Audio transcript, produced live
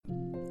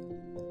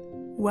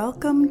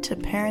Welcome to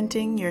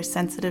Parenting Your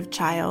Sensitive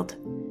Child.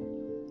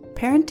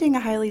 Parenting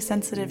a highly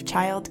sensitive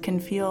child can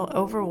feel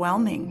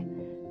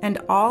overwhelming, and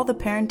all the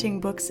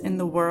parenting books in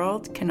the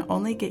world can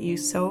only get you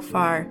so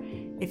far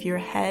if your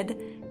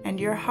head and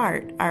your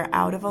heart are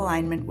out of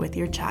alignment with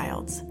your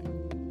child's.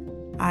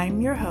 I'm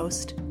your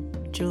host,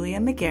 Julia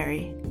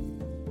McGarry.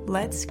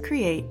 Let's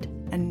create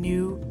a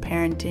new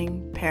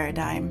parenting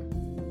paradigm.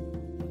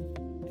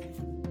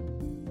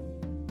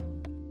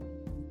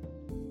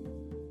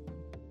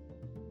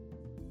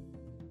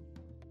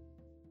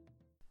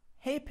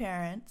 Hey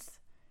parents,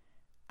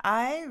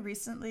 I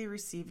recently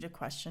received a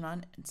question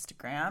on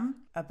Instagram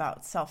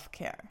about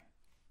self-care.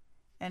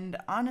 And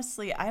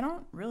honestly, I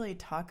don't really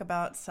talk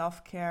about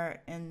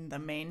self-care in the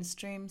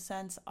mainstream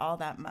sense all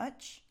that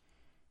much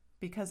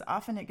because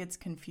often it gets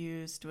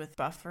confused with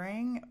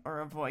buffering or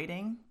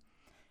avoiding.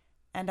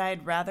 And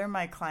I'd rather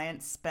my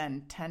clients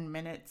spend 10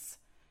 minutes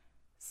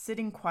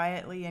sitting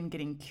quietly and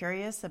getting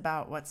curious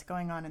about what's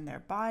going on in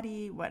their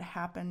body, what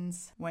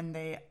happens when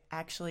they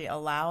actually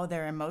allow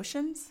their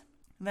emotions,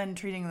 than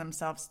treating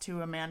themselves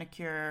to a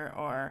manicure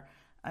or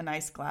a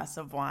nice glass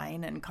of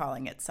wine and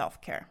calling it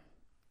self-care.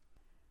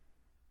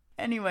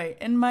 Anyway,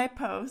 in my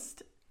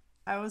post,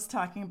 I was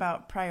talking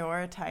about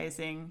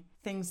prioritizing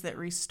things that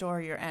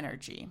restore your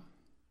energy.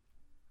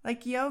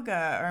 Like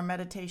yoga or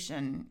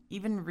meditation,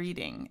 even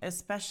reading,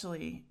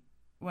 especially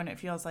when it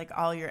feels like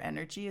all your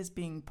energy is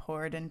being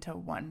poured into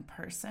one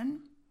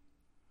person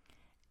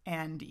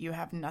and you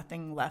have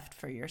nothing left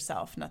for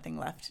yourself, nothing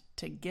left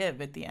to give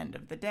at the end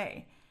of the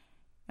day.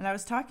 And I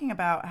was talking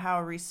about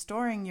how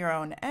restoring your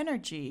own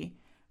energy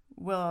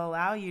will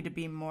allow you to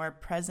be more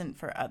present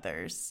for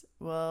others,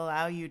 will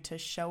allow you to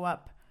show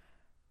up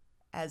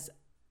as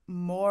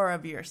more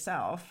of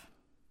yourself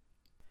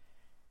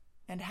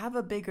and have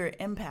a bigger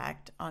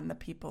impact on the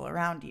people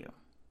around you.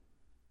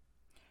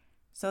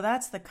 So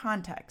that's the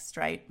context,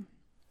 right?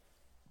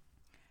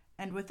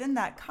 And within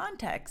that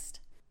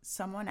context,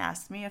 someone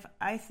asked me if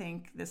I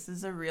think this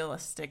is a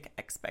realistic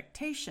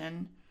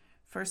expectation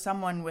for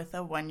someone with a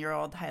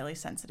 1-year-old highly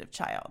sensitive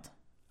child,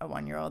 a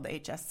 1-year-old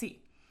HSC.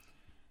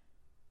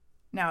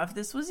 Now, if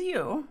this was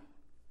you,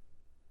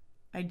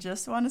 I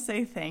just want to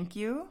say thank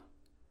you.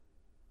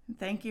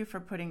 Thank you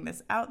for putting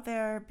this out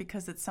there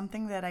because it's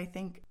something that I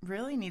think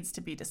really needs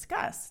to be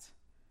discussed.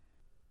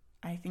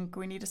 I think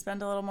we need to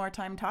spend a little more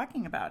time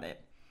talking about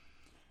it.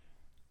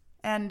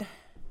 And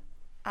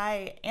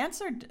I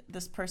answered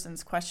this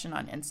person's question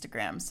on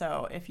Instagram,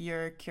 so if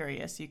you're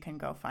curious, you can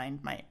go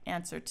find my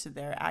answer to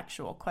their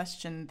actual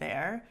question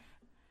there.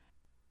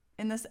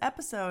 In this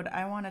episode,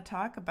 I want to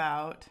talk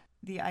about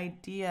the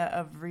idea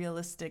of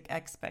realistic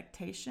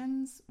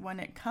expectations when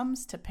it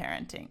comes to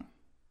parenting.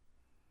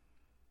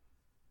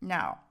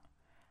 Now,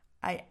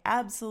 I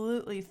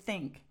absolutely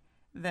think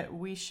that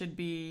we should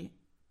be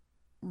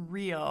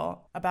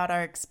real about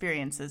our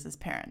experiences as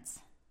parents.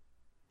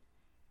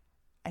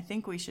 I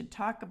think we should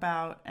talk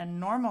about and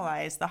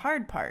normalize the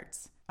hard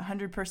parts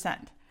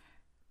 100%.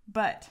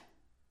 But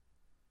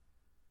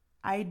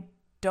I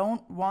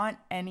don't want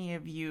any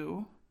of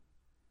you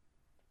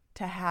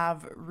to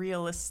have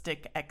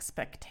realistic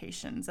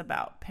expectations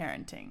about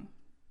parenting.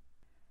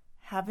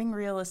 Having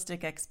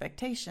realistic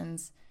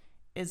expectations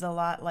is a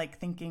lot like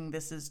thinking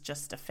this is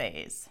just a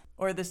phase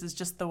or this is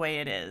just the way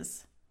it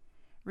is.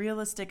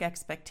 Realistic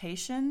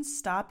expectations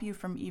stop you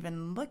from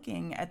even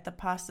looking at the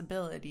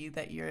possibility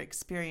that your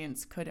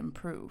experience could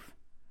improve.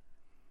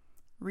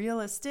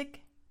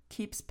 Realistic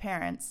keeps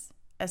parents,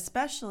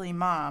 especially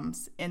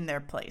moms, in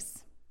their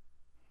place.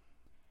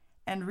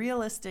 And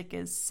realistic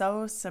is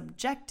so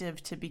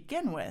subjective to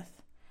begin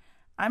with.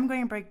 I'm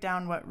going to break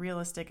down what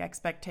realistic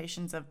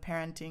expectations of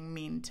parenting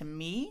mean to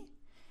me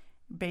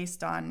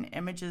based on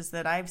images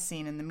that I've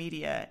seen in the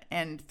media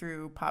and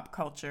through pop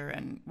culture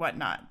and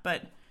whatnot.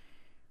 But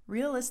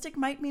realistic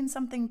might mean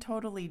something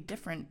totally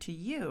different to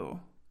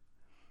you,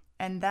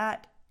 and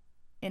that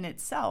in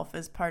itself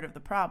is part of the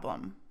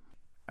problem,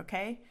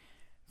 okay?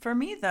 For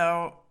me,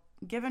 though,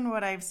 given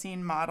what I've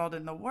seen modeled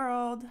in the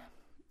world,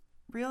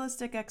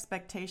 realistic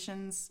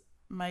expectations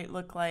might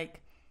look like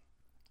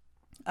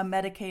a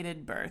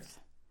medicated birth,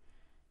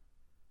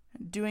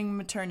 doing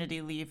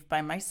maternity leave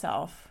by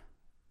myself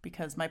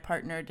because my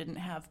partner didn't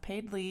have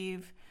paid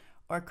leave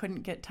or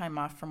couldn't get time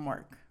off from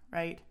work,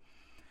 right?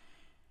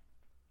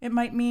 It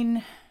might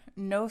mean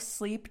no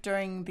sleep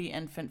during the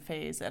infant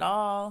phase at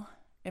all.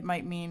 It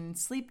might mean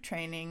sleep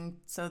training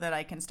so that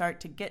I can start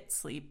to get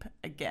sleep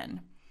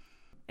again.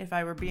 If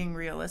I were being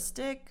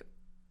realistic,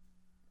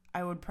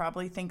 I would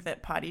probably think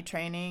that potty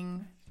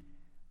training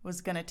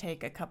was going to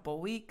take a couple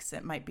weeks.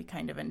 It might be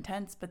kind of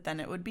intense, but then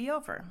it would be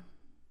over.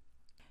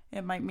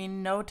 It might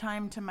mean no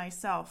time to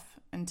myself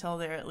until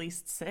they're at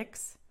least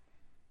 6.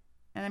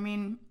 And I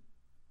mean,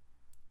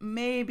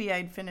 maybe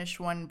I'd finish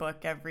one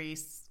book every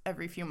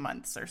few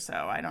months or so.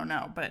 I don't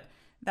know, but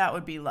that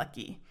would be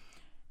lucky.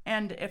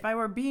 And if I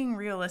were being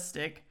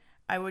realistic,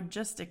 I would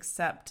just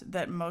accept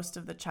that most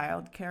of the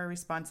childcare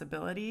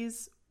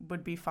responsibilities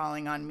would be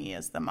falling on me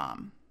as the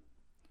mom.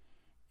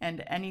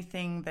 And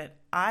anything that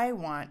I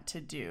want to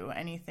do,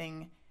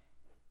 anything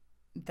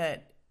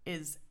that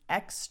is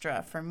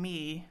extra for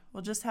me,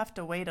 will just have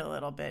to wait a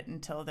little bit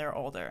until they're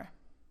older.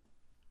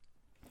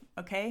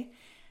 Okay?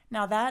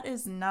 Now that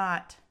is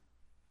not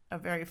a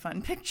very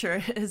fun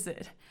picture, is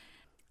it?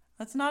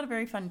 That's not a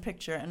very fun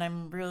picture, and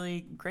I'm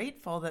really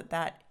grateful that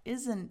that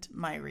isn't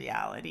my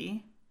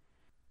reality,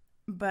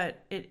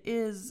 but it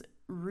is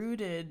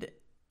rooted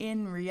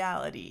in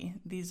reality.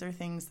 These are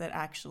things that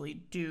actually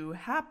do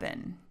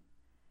happen.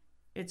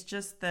 It's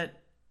just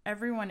that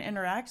everyone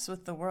interacts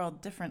with the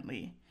world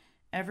differently.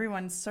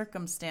 Everyone's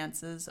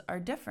circumstances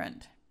are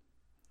different.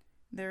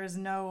 There is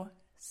no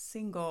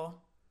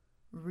single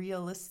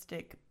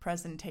realistic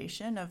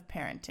presentation of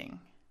parenting.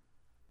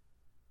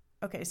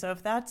 Okay, so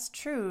if that's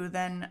true,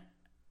 then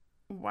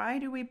why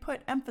do we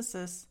put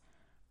emphasis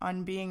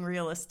on being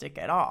realistic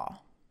at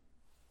all?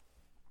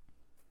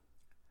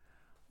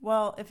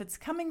 Well, if it's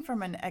coming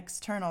from an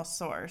external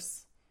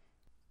source,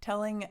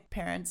 telling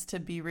parents to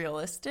be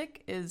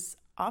realistic is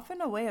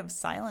often a way of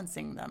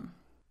silencing them,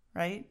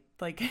 right?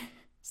 Like,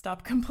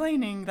 stop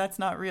complaining, that's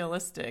not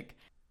realistic,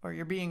 or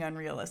you're being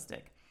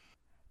unrealistic.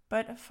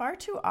 But far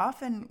too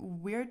often,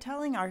 we're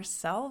telling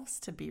ourselves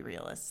to be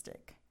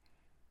realistic.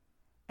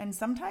 And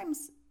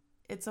sometimes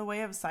it's a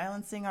way of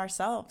silencing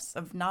ourselves,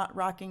 of not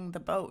rocking the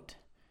boat.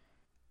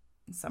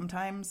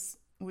 Sometimes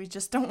we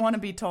just don't want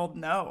to be told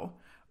no,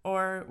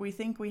 or we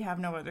think we have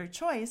no other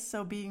choice,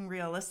 so being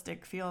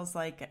realistic feels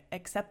like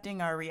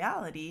accepting our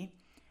reality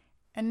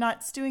and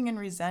not stewing in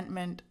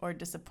resentment or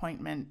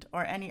disappointment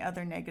or any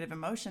other negative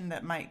emotion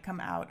that might come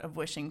out of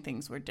wishing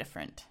things were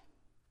different.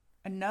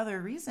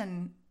 Another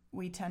reason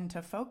we tend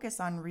to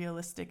focus on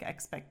realistic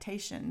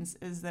expectations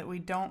is that we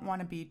don't want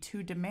to be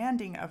too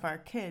demanding of our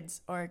kids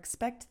or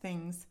expect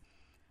things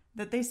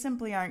that they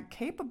simply aren't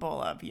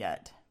capable of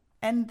yet.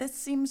 And this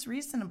seems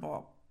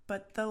reasonable,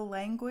 but the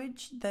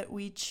language that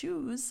we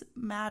choose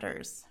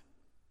matters,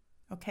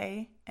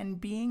 okay?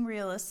 And being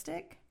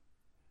realistic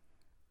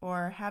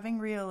or having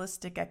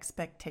realistic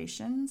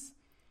expectations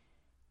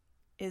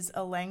is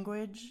a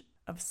language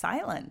of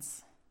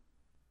silence.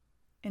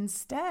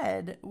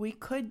 Instead, we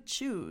could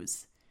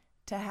choose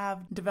to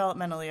have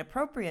developmentally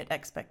appropriate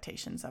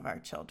expectations of our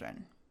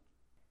children.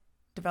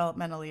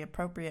 Developmentally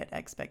appropriate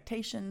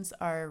expectations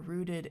are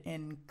rooted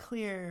in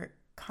clear,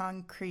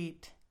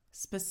 concrete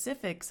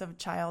specifics of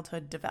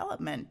childhood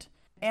development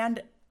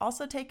and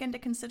also take into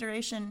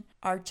consideration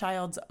our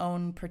child's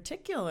own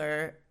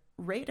particular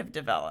rate of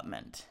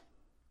development,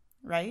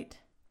 right?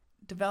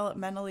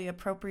 Developmentally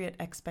appropriate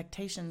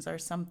expectations are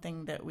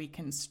something that we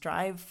can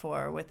strive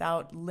for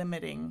without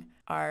limiting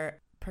our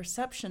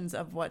perceptions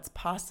of what's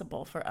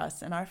possible for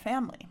us and our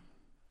family.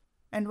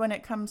 And when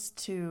it comes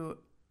to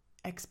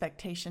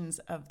expectations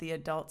of the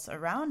adults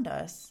around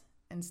us,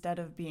 instead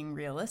of being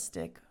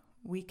realistic,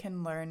 we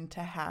can learn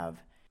to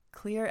have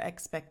clear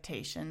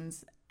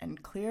expectations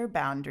and clear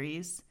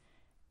boundaries,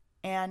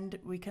 and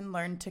we can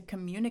learn to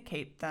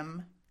communicate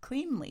them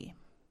cleanly.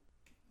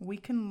 We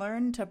can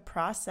learn to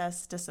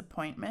process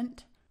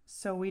disappointment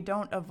so we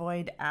don't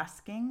avoid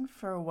asking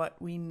for what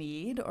we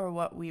need or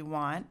what we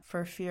want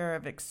for fear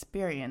of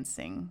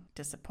experiencing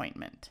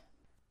disappointment.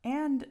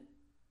 And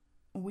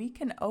we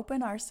can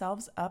open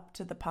ourselves up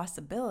to the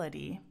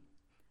possibility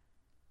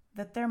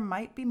that there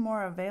might be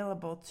more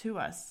available to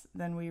us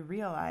than we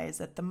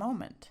realize at the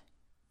moment,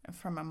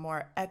 from a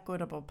more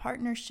equitable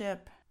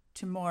partnership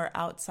to more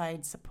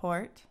outside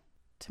support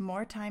to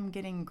more time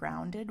getting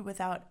grounded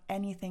without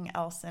anything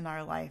else in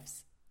our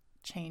lives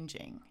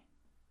changing.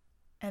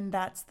 And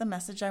that's the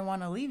message I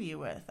want to leave you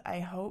with.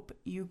 I hope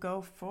you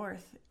go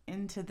forth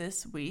into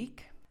this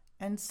week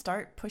and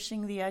start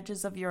pushing the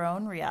edges of your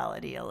own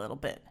reality a little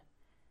bit.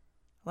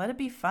 Let it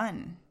be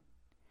fun.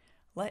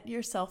 Let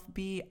yourself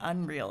be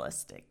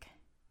unrealistic.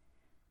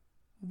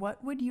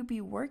 What would you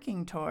be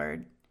working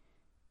toward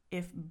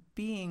if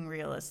being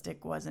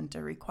realistic wasn't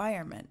a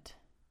requirement?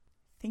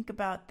 Think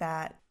about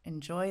that,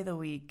 enjoy the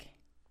week,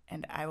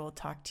 and I will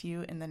talk to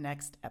you in the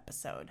next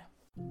episode.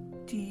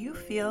 Do you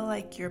feel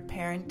like you're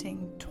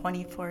parenting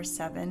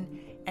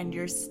 24/7 and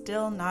you're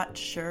still not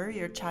sure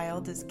your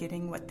child is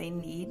getting what they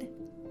need?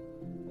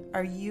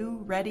 Are you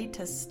ready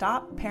to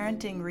stop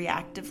parenting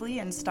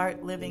reactively and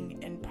start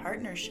living in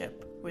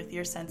partnership with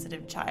your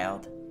sensitive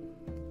child?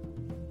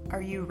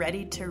 Are you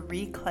ready to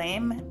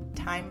reclaim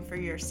time for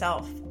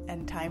yourself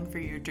and time for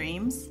your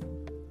dreams?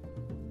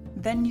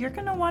 Then you're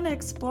going to want to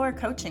explore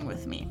coaching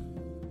with me.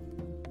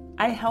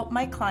 I help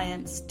my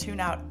clients tune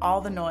out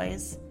all the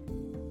noise,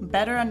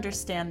 better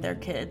understand their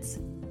kids,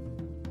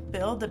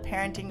 build a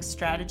parenting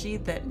strategy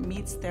that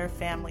meets their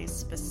family's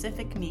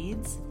specific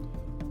needs,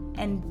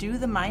 and do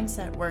the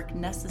mindset work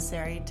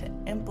necessary to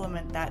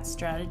implement that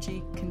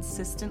strategy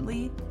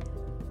consistently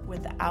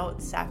without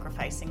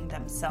sacrificing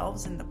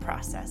themselves in the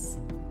process.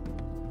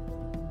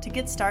 To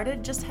get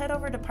started, just head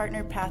over to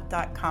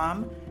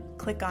partnerpath.com,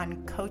 click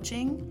on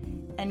coaching,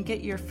 and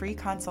get your free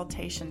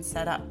consultation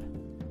set up.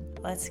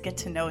 Let's get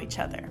to know each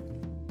other.